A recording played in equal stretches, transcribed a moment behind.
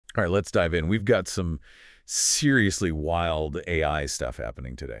All right, let's dive in. We've got some seriously wild AI stuff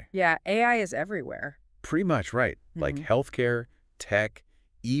happening today. Yeah, AI is everywhere. Pretty much right. Like healthcare, tech,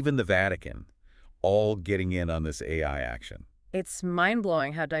 even the Vatican, all getting in on this AI action. It's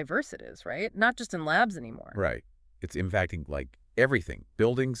mind-blowing how diverse it is, right? Not just in labs anymore. Right. It's impacting like everything.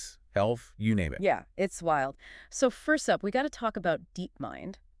 Buildings, health, you name it. Yeah, it's wild. So first up, we got to talk about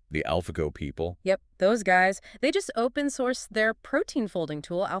DeepMind. The AlphaGo people. Yep, those guys. They just open sourced their protein folding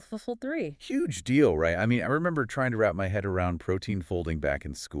tool, AlphaFold 3. Huge deal, right? I mean, I remember trying to wrap my head around protein folding back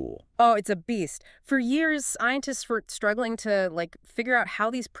in school. Oh, it's a beast. For years, scientists were struggling to figure out how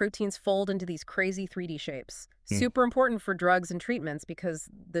these proteins fold into these crazy 3D shapes. Super important for drugs and treatments because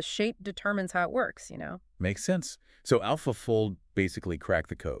the shape determines how it works, you know? Makes sense. So AlphaFold basically cracked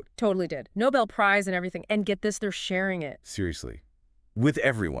the code. Totally did. Nobel Prize and everything. And get this, they're sharing it. Seriously. With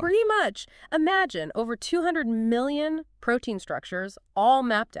everyone. Pretty much. Imagine over 200 million protein structures all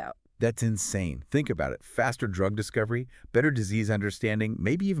mapped out. That's insane. Think about it. Faster drug discovery, better disease understanding,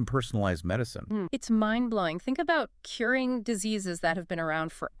 maybe even personalized medicine. It's mind-blowing. Think about curing diseases that have been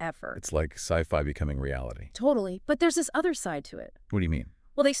around forever. It's like sci-fi becoming reality. Totally. But there's this other side to it. What do you mean?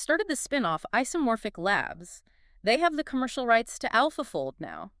 Well, they started the spin-off Isomorphic Labs. They have the commercial rights to AlphaFold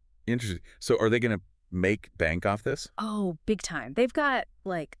now. Interesting. So are they going to make bank off this? Oh, big time. They've got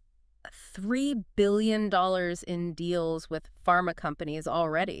 $3 billion in deals with pharma companies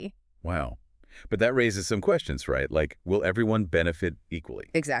already. Wow. But that raises some questions, right? Like, will everyone benefit equally?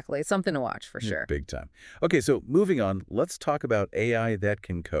 Exactly. It's something to watch for sure. Big time. Okay, so moving on, let's talk about AI that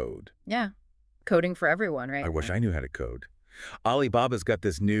can code. Yeah. Coding for everyone, right? I wish I knew how to code. Alibaba's got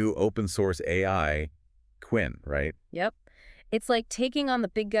this new open source AI, Qwen, right? Yep. It's like taking on the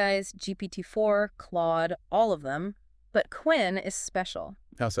big guys, GPT-4, Claude, all of them. But Qwen is special.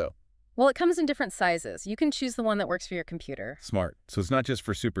 How so? Well, it comes in different sizes. You can choose the one that works for your computer. Smart. So it's not just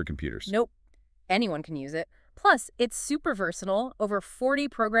for supercomputers. Nope. Anyone can use it. Plus, it's super versatile, over 40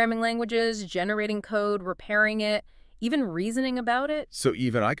 programming languages, generating code, repairing it, even reasoning about it. So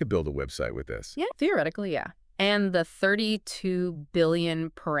even I could build a website with this? Yeah, theoretically, yeah. And the 32 billion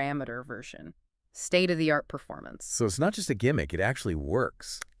parameter version. State-of-the-art performance. So it's not just a gimmick, it actually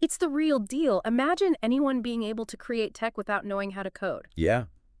works. It's the real deal. Imagine anyone being able to create tech without knowing how to code. Yeah,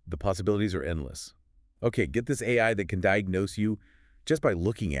 the possibilities are endless. Okay, get this AI that can diagnose you just by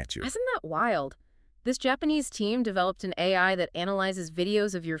looking at you. Isn't that wild? This Japanese team developed an AI that analyzes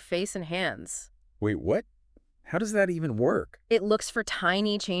videos of your face and hands. Wait, what? How does that even work? It looks for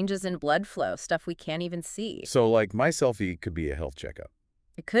tiny changes in blood flow, stuff we can't even see. So like my selfie could be a health checkup.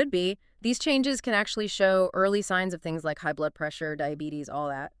 It could be. These changes can actually show early signs of things like high blood pressure, diabetes, all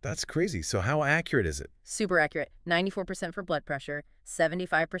that. That's crazy. So how accurate is it? Super accurate. 94% for blood pressure,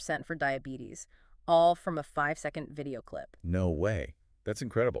 75% for diabetes. All from a 5-second video clip. No way. That's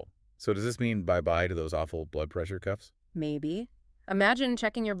incredible. So does this mean bye-bye to those awful blood pressure cuffs? Maybe. Imagine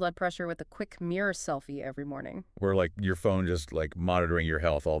checking your blood pressure with a quick mirror selfie every morning. Where like your phone just like monitoring your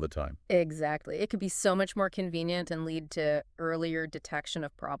health all the time. Exactly. It could be so much more convenient and lead to earlier detection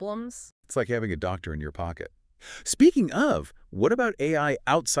of problems. It's like having a doctor in your pocket. Speaking of, what about AI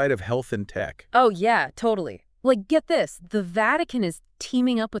outside of health and tech? Oh, yeah, totally. Like, get this. The Vatican is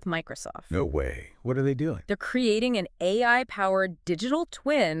teaming up with Microsoft. No way. What are they doing? They're creating an AI-powered digital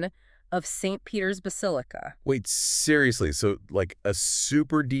twin of St. Peter's Basilica. Wait, seriously? So like a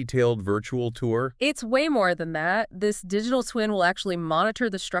super detailed virtual tour? It's way more than that. This digital twin will actually monitor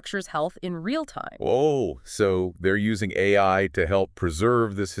the structure's health in real time. Oh, so they're using AI to help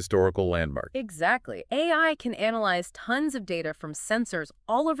preserve this historical landmark. Exactly. AI can analyze tons of data from sensors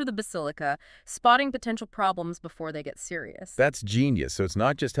all over the basilica, spotting potential problems before they get serious. That's genius. So it's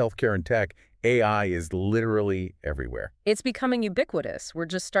not just healthcare and tech. AI is literally everywhere. It's becoming ubiquitous. We're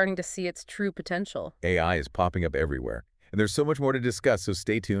just starting to see its true potential. AI is popping up everywhere. And there's so much more to discuss, so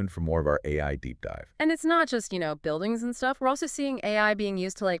stay tuned for more of our AI deep dive. And it's not just, buildings and stuff. We're also seeing AI being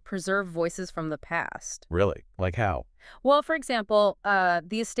used to, preserve voices from the past. Really? Like how? Well, for example,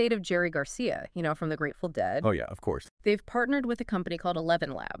 the estate of Jerry Garcia, from the Grateful Dead. Oh, yeah, of course. They've partnered with a company called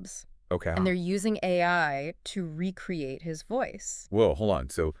 11 Labs. Okay. And they're using AI to recreate his voice. Whoa, hold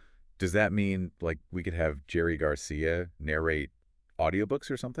on. So does that mean, we could have Jerry Garcia narrate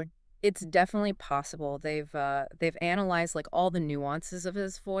audiobooks or something? It's definitely possible. They've analyzed all the nuances of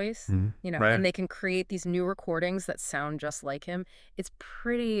his voice, Right. and they can create these new recordings that sound just like him. It's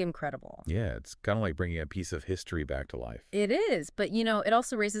pretty incredible. Yeah, it's kind of like bringing a piece of history back to life. It is, but it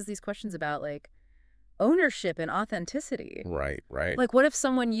also raises these questions about ownership and authenticity. Right, right. What if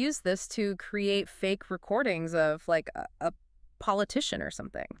someone used this to create fake recordings of a politician or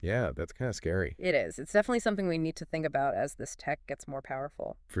something. Yeah, that's kind of scary. It is. It's definitely something we need to think about as this tech gets more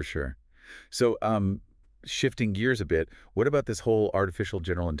powerful. For sure. So, shifting gears a bit, what about this whole artificial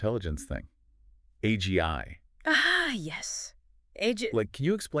general intelligence thing? AGI. Ah, yes. Age. Like, can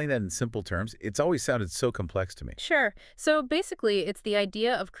you explain that in simple terms? It's always sounded so complex to me. Sure. So basically, it's the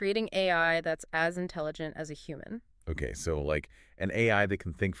idea of creating AI that's as intelligent as a human. Okay, so like an AI that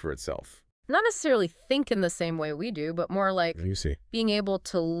can think for itself. Not necessarily think in the same way we do, but more like You see. being able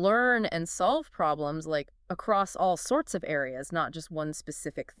to learn and solve problems like across all sorts of areas, not just one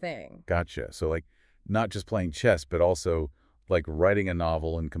specific thing. Gotcha. So like not just playing chess, but also like writing a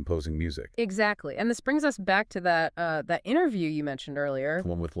novel and composing music. Exactly. And this brings us back to that interview you mentioned earlier. The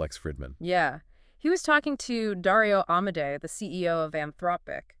one with Lex Fridman. Yeah. He was talking to Dario Amodei, the CEO of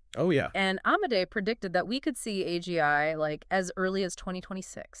Anthropic. Oh, yeah. And Amodei predicted that we could see AGI like as early as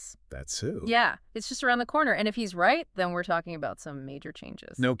 2026. That's so. Yeah, it's just around the corner. And if he's right, then we're talking about some major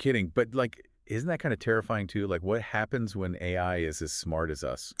changes. No kidding. But like, isn't that kind of terrifying too? Like what happens when AI is as smart as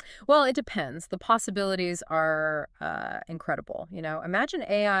us? Well, it depends. The possibilities are incredible. Imagine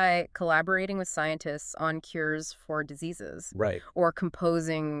AI collaborating with scientists on cures for diseases Right. or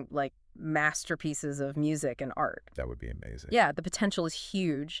composing like masterpieces of music and art. That would be amazing. Yeah, the potential is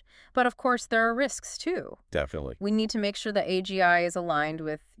huge. But of course, there are risks too. Definitely. We need to make sure that AGI is aligned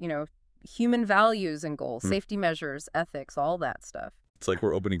with, human values and goals, safety measures, ethics, all that stuff. It's like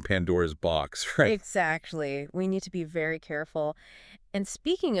we're opening Pandora's box, right? Exactly. We need to be very careful. And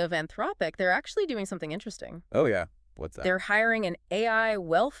speaking of Anthropic, they're actually doing something interesting. Oh, yeah. What's that? They're hiring an AI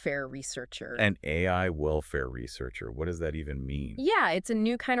welfare researcher. An AI welfare researcher. What does that even mean? Yeah, it's a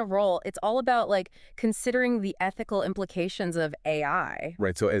new kind of role. It's all about like considering the ethical implications of AI.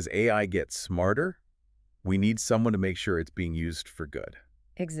 Right. So as AI gets smarter, we need someone to make sure it's being used for good.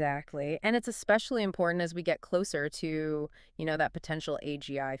 Exactly. And it's especially important as we get closer to, that potential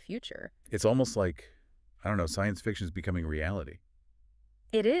AGI future. It's almost like, I don't know, science fiction is becoming reality.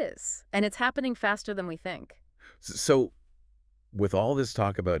 It is. And it's happening faster than we think. So with all this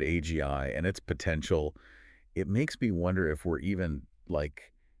talk about AGI and its potential, it makes me wonder if we're even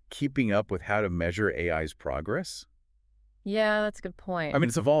like keeping up with how to measure AI's progress. Yeah, that's a good point. I mean,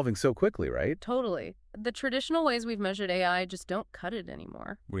 it's evolving so quickly, right? Totally. The traditional ways we've measured AI just don't cut it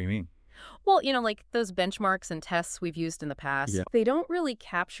anymore. What do you mean? Well, like those benchmarks and tests we've used in the past, Yeah. they don't really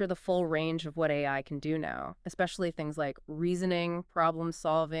capture the full range of what AI can do now, especially things like reasoning, problem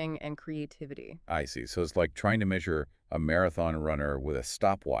solving, and creativity. I see. So it's like trying to measure a marathon runner with a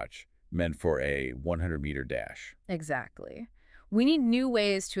stopwatch meant for a 100-meter dash. Exactly. We need new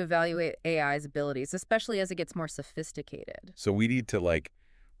ways to evaluate AI's abilities, especially as it gets more sophisticated. So we need to like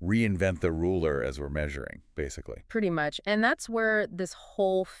reinvent the ruler as we're measuring, basically. Pretty much. And that's where this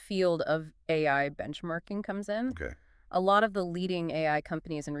whole field of AI benchmarking comes in. Okay. A lot of the leading AI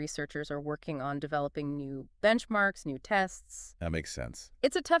companies and researchers are working on developing new benchmarks, new tests. That makes sense.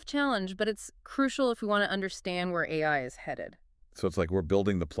 It's a tough challenge, but it's crucial if we want to understand where AI is headed. So it's like we're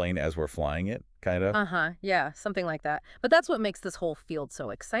building the plane as we're flying it, kind of? Uh-huh. Yeah, something like that. But that's what makes this whole field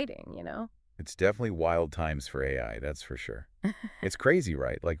so exciting. It's definitely wild times for AI, that's for sure. It's crazy,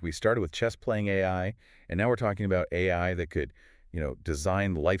 right? Like we started with chess playing AI, and now we're talking about AI that could,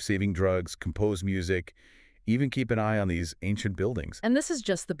 design life-saving drugs, compose music, even keep an eye on these ancient buildings. And this is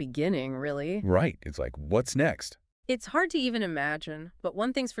just the beginning, really. Right. It's like, what's next? It's hard to even imagine, but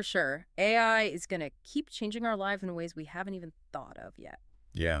one thing's for sure, AI is going to keep changing our lives in ways we haven't even thought of yet.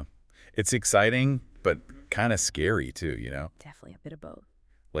 Yeah. It's exciting, but kind of scary too, Definitely a bit of both.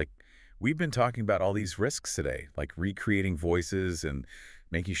 Like, we've been talking about all these risks today, like recreating voices and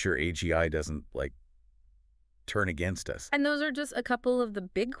making sure AGI doesn't, like, turn against us. And those are just a couple of the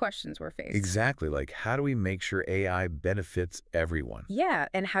big questions we're faced. Exactly. Like, how do we make sure AI benefits everyone? Yeah,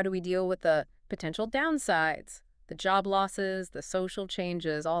 and how do we deal with the potential downsides, the job losses, the social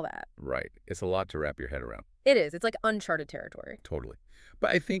changes, all that? Right. It's a lot to wrap your head around. It is. It's like uncharted territory. Totally. But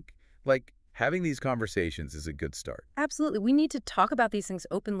I think, like, having these conversations is a good start. Absolutely. We need to talk about these things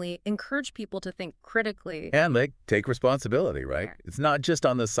openly, encourage people to think critically. And, like, take responsibility, right? Yeah. It's not just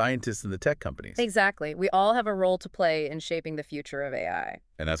on the scientists and the tech companies. Exactly. We all have a role to play in shaping the future of AI.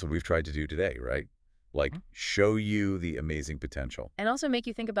 And that's what we've tried to do today, right? Like, show you the amazing potential. And also make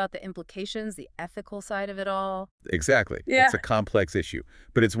you think about the implications, the ethical side of it all. Exactly. Yeah. It's a complex issue,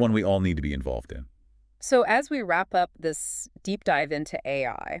 but it's one we all need to be involved in. So as we wrap up this deep dive into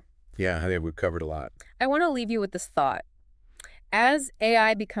AI, Yeah, I think we've covered a lot. I want to leave you with this thought. As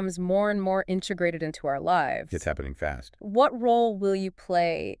AI becomes more and more integrated into our lives, It's happening fast. what role will you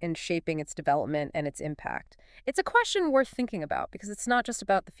play in shaping its development and its impact? It's a question worth thinking about because it's not just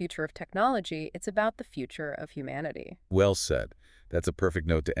about the future of technology, it's about the future of humanity. Well said. That's a perfect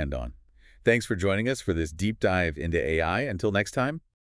note to end on. Thanks for joining us for this deep dive into AI. Until next time.